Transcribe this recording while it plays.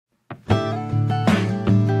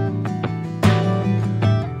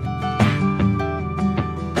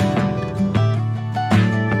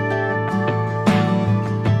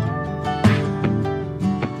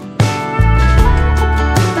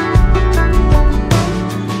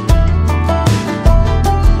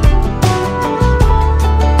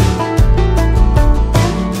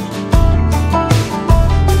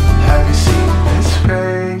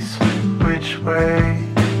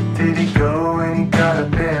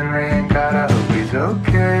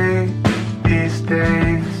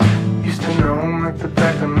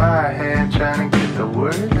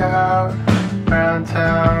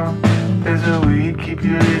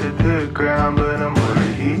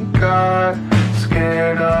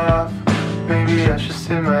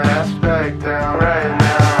sit my ass back down right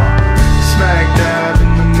now. Smack dab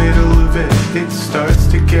in the middle of it, it starts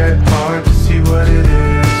to get hard to see what it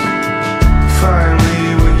is.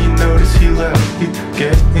 Finally, when you notice he left, you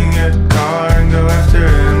get in your car and go after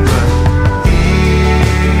him, but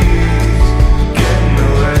he's getting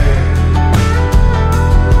away.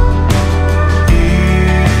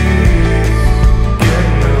 He's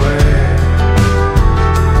getting away.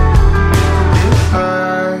 If I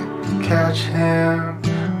catch him,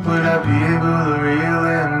 would I be able to reel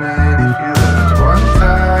him in? If you left one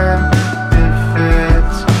time, it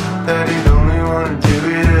fits that he'd only want to do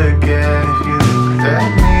it again. If you looked at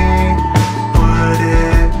me, would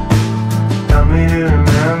it help me to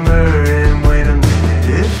remember him? Wait a minute,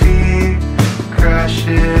 if he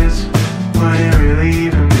crashes, would it really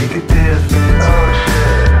even make a difference? Oh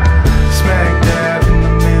shit. Smack dab in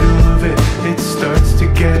the middle of it, it starts to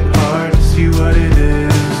get hard to see what it is.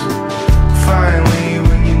 Finally,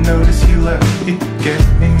 when you notice he left, you get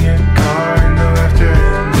in your car and go after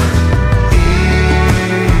him, but he's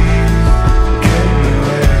getting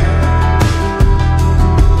away.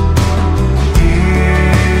 He's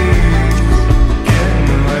getting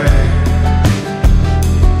away.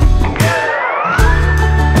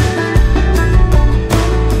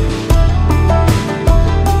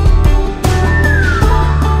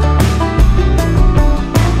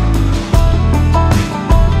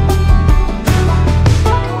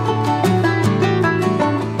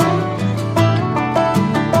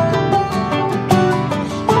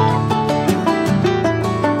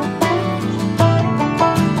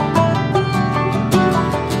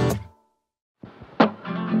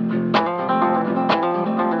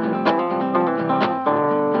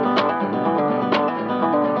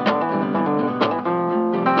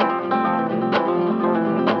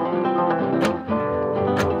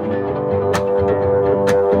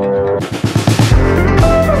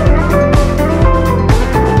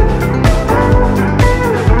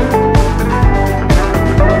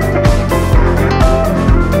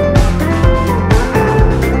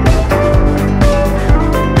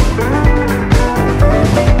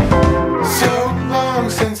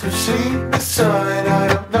 Since we've seen the sun, I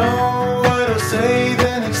don't know what I'll say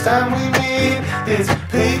the next time we meet. It's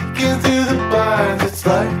peeking through the blinds, it's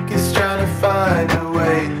like it's trying to find a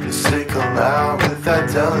way to say come out without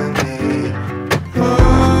telling me.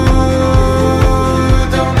 Ooh,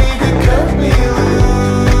 don't need to cut me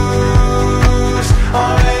loose,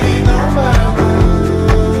 already know my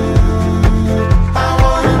mood. I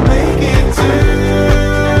wanna make it too.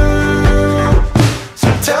 So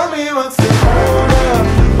tell me what's the hold up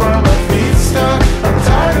while my feet stuck. I'm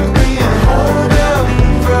tired of being holed up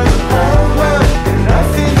for the whole world, and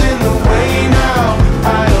nothing's in the way now.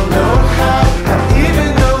 I don't know how, I even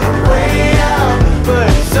know the way out, but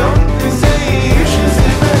it's so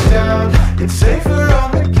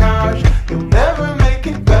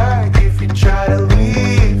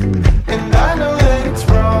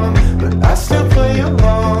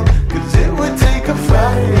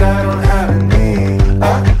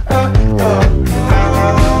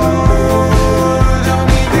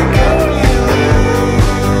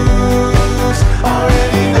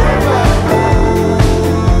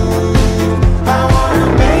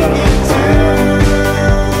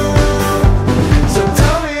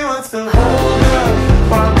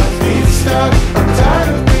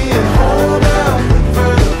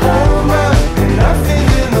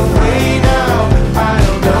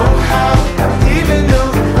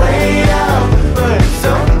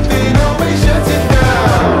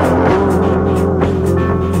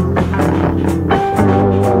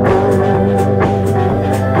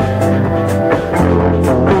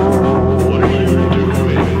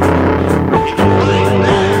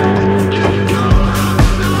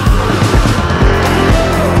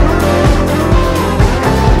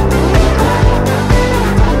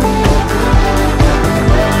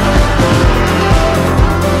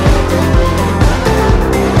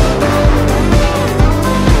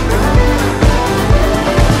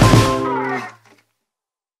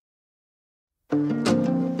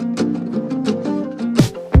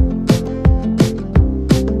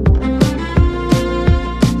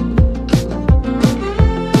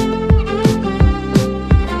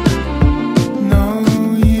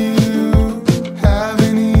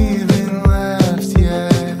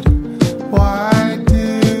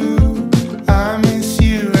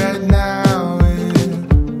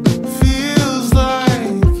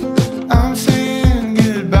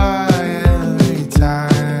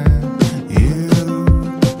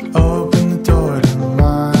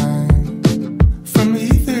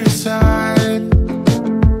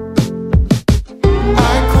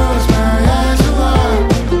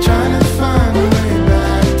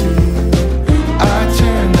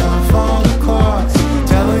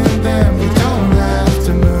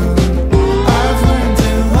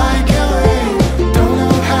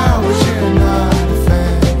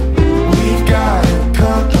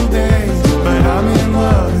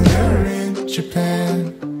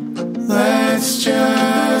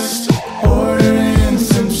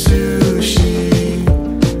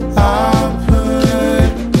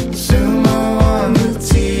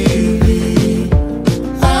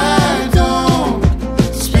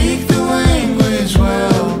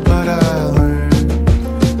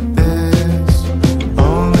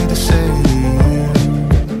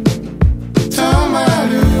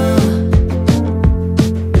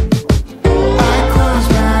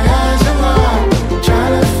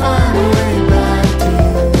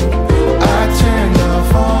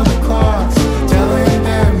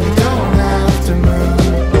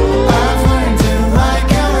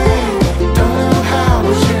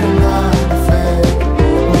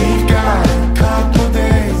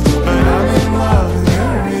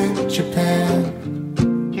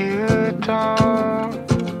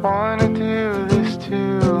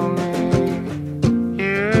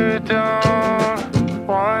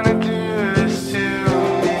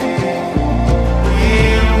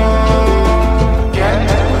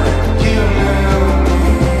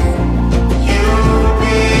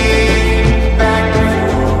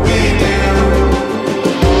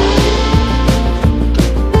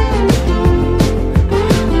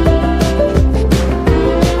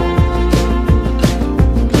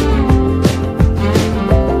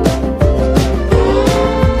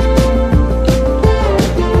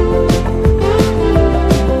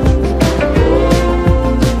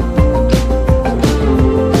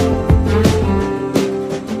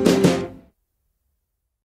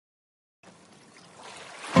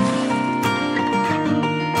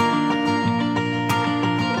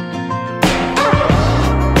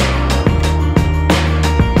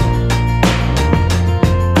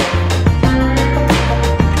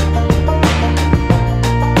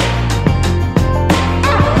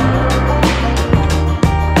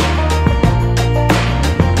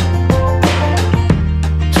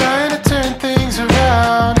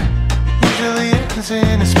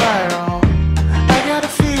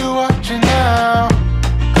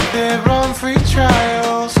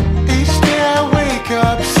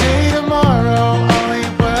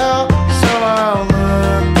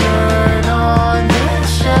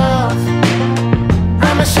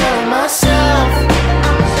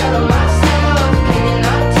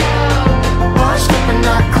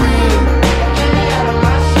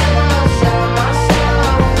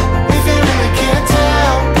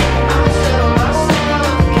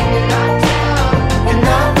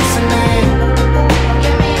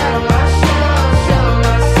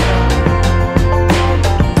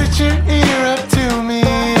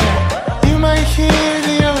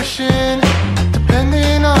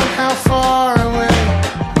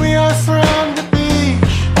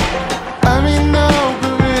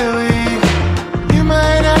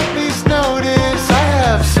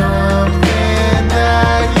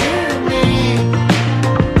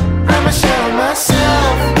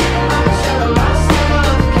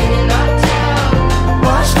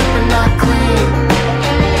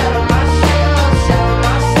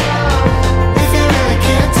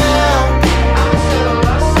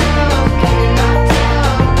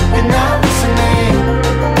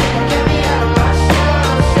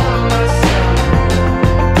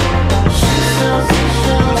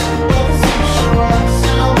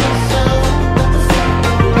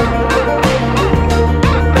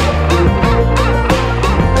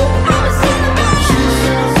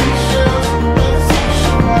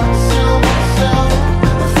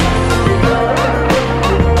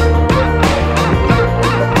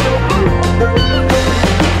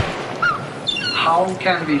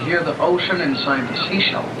hidden inside the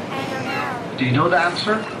seashell? I don't know. Do you know the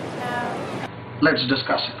answer? No. Let's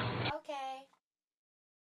discuss it. Okay.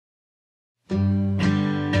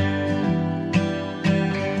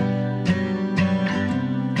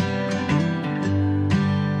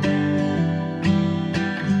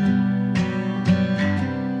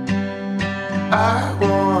 I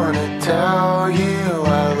wanna tell you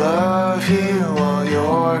I love you while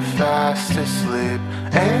you're fast asleep,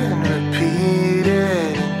 and repeat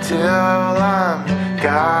it until I'm the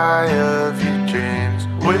guy of your dreams.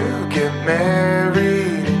 We'll get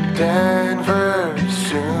married in Denver as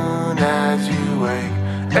soon as you wake.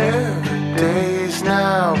 Every day's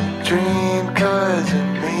now a dream, 'cause of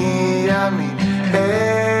me, I mean,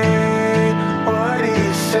 hey, what do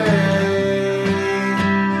you say?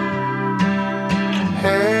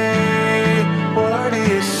 Hey, what do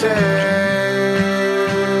you say?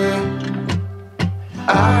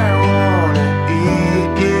 I wanna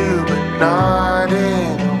eat you, but not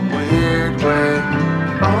in a weird way.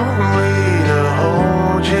 Only to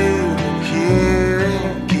hold you and hear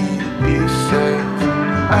and keep you safe.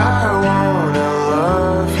 I wanna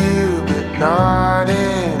love you, but not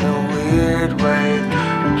in a weird way.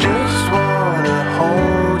 Just wanna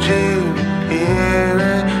hold you, hear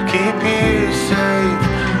and keep you safe.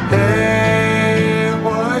 Hey,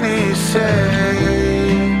 what do you say?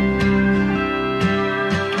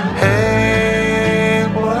 Hey,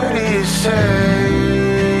 what do you say?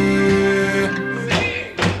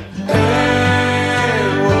 Hey,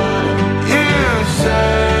 what do you say?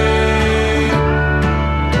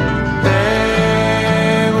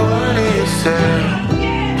 Hey, what do you say?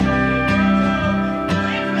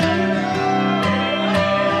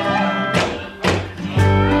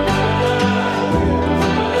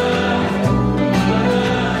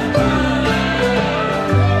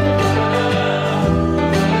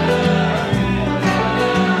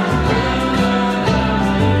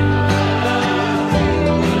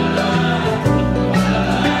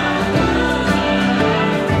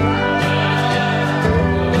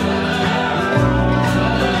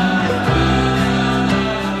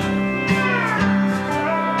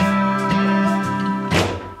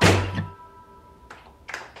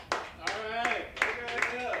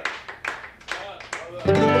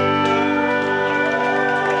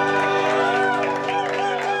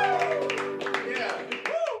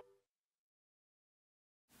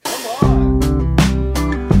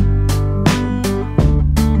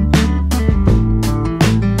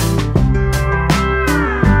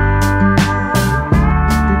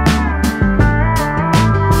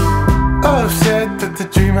 Upset that the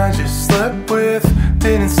dream I just slept with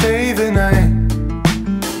didn't stay the night.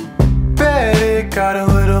 Bet it got a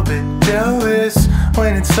little bit jealous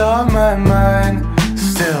when it saw my mind.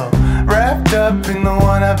 Still wrapped up in the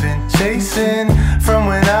one I've been chasing from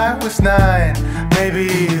when I was 9. Maybe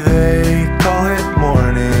they call it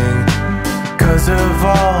morning 'cause of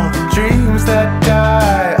all the dreams that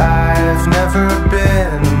die. I've never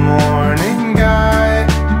been a morning guy.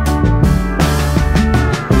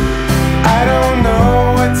 I don't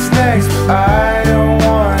know what's next, but I don't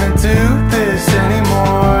wanna do this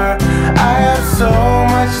anymore. I have so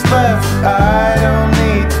much left, I don't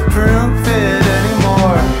need to prove it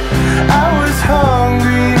anymore. I was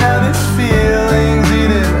hungry, now this feeling's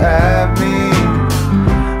eating at me.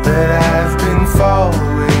 That I've been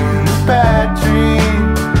following a bad dream.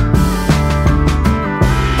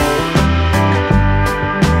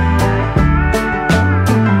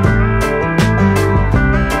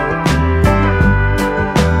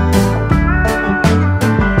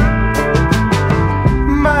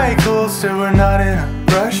 Michael said we're not in a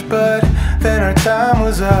rush, but then our time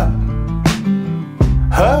was up.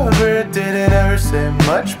 Hubbard didn't ever say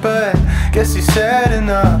much, but guess he said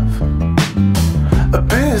enough. A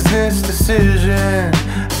business decision,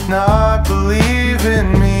 not believe in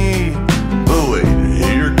me. But wait,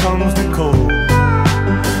 here comes Nicole,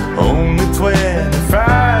 only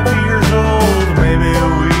 25 years old. Maybe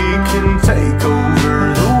we can take over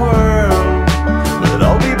the world, but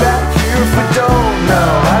I'll be back here if we don't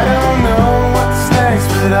know. I don't know what's next,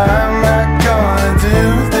 but I'm not gonna do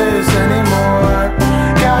this anymore.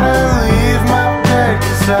 Gotta leave my bed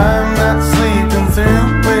 'cause I'm not sleeping through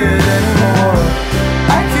it anymore.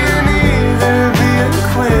 I can either be a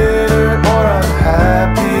quitter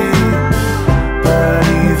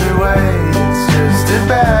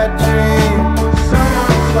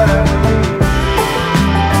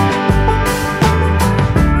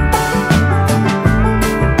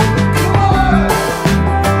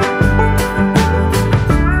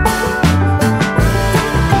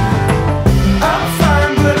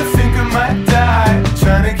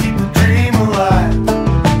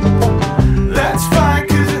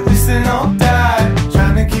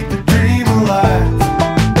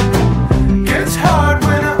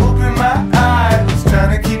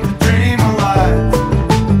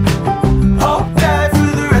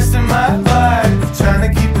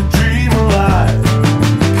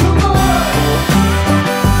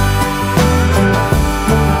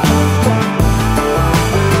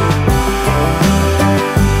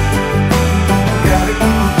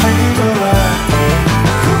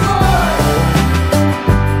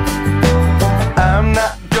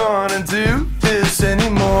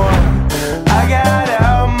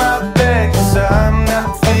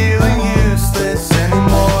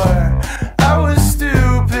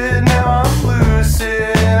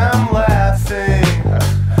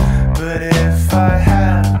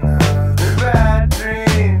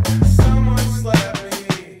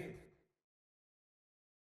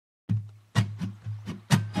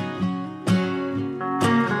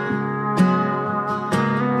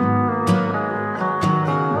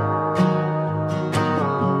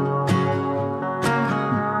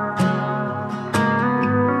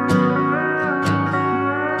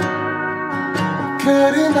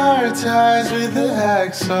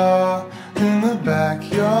hacksaw in the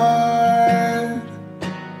backyard,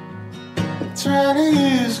 trying to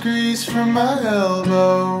use grease from my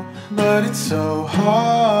elbow, but it's so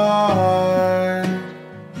hard.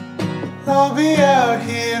 I'll be out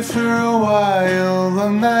here for a while,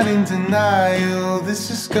 I'm not in denial.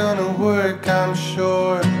 This is gonna work, I'm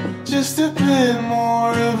sure. Just a bit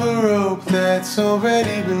more of a rope that's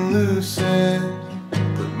already been loosened,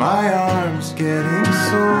 but my arm's getting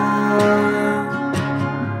sore.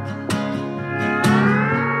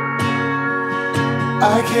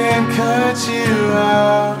 I can't cut you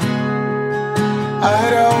out, I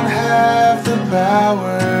don't have the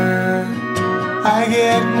power. I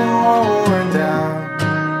get more worn down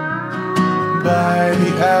by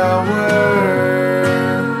the hour.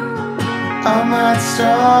 I'm not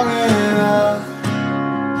strong enough,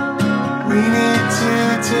 we need two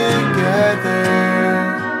together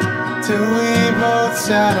till we both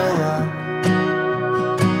saddle up.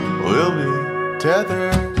 We'll be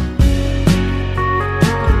tethered.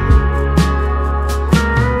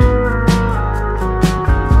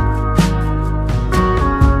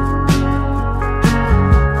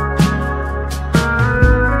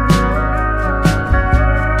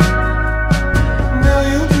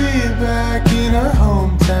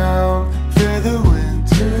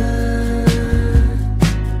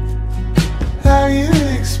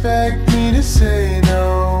 Expect me to say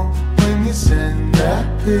no when you send that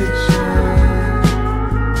picture.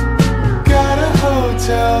 Got a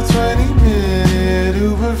hotel 20-minute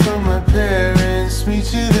Uber from my parents,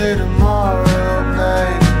 meet you there tomorrow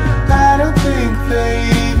night. I don't think they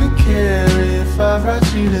even care if I brought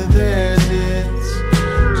you to theirs. It's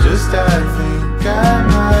just I think I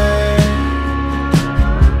might.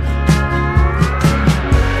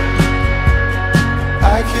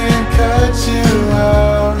 I can't cut you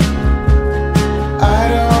out, I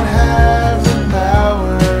don't have the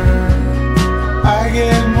power. I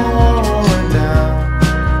get more worn down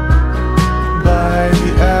by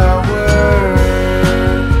the hour.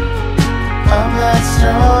 I'm not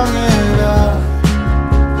strong enough,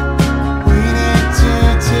 we need two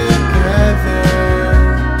together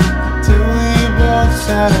till we both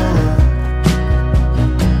saddle up.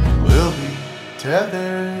 We'll be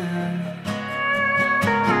tethered.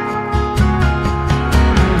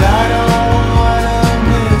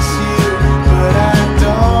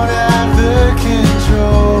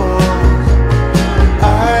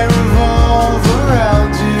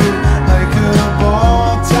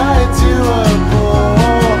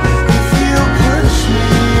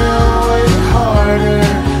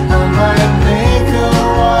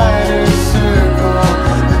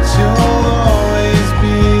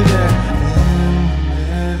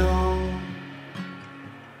 Middle.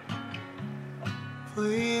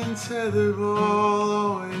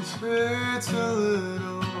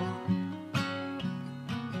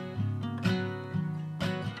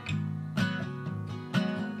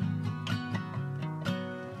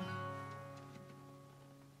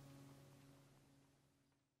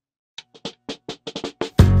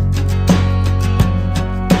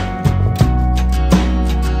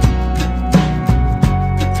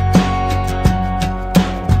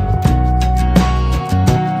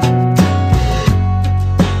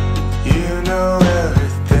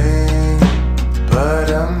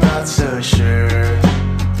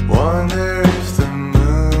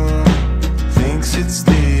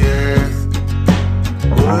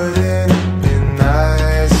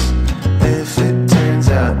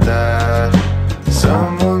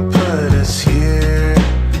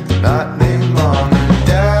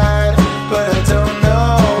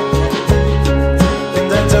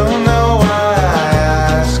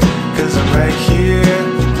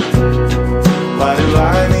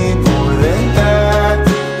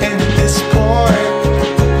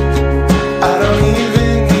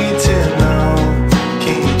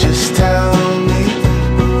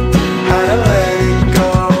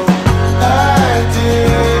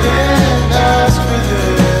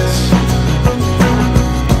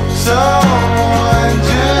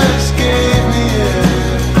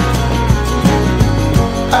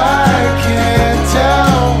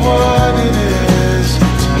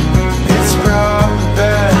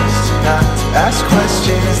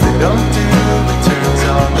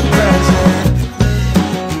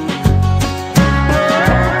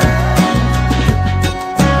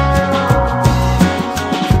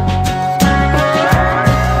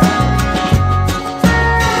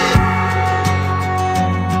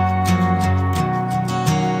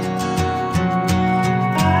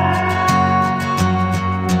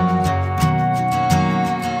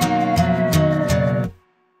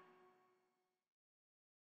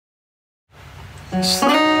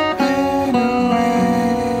 slipping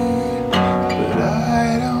away, but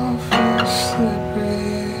I don't feel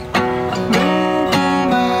slippery. Maybe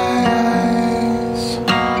my eyes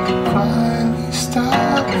finally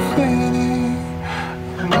stop fading,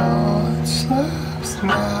 and all that's left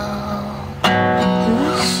now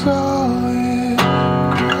is solid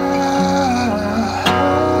ground.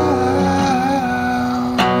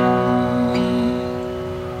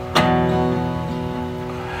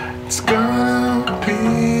 It's gonna be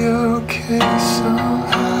okay somehow.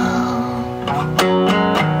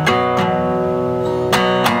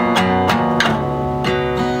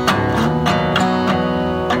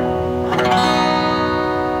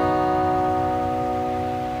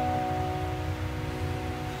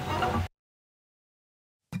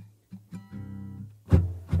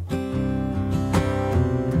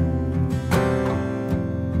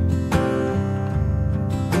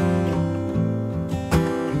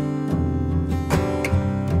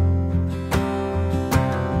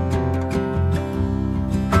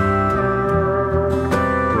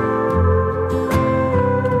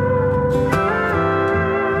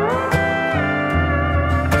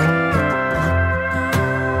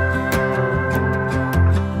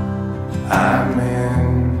 I'm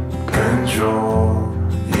in control.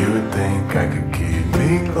 You would think I could keep me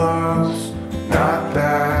close. Not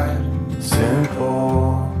that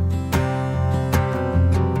simple.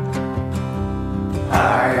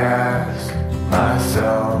 I ask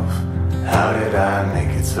myself, how did I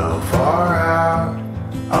make it so far out?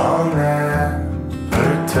 I'll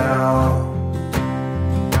never tell.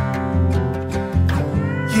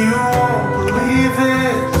 You won't believe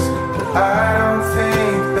this, but I don't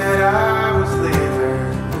think that I was leaving.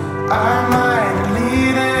 I might